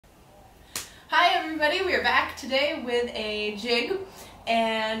everybody, we are back today with a jig,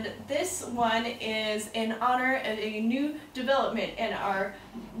 and this one is in honor of a new development in our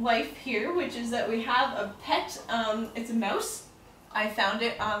life here, which is that we have a pet. It's a mouse. I found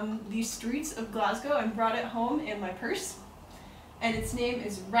it on the streets of Glasgow and brought it home in my purse, and its name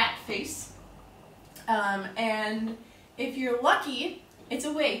is Ratface. And if you're lucky, it's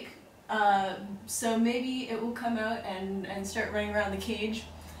awake, so maybe it will come out and start running around the cage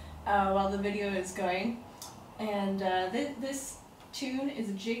while the video is going. And this tune is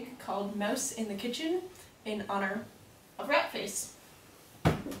a jig called Mouse in the Kitchen in honor of Ratface.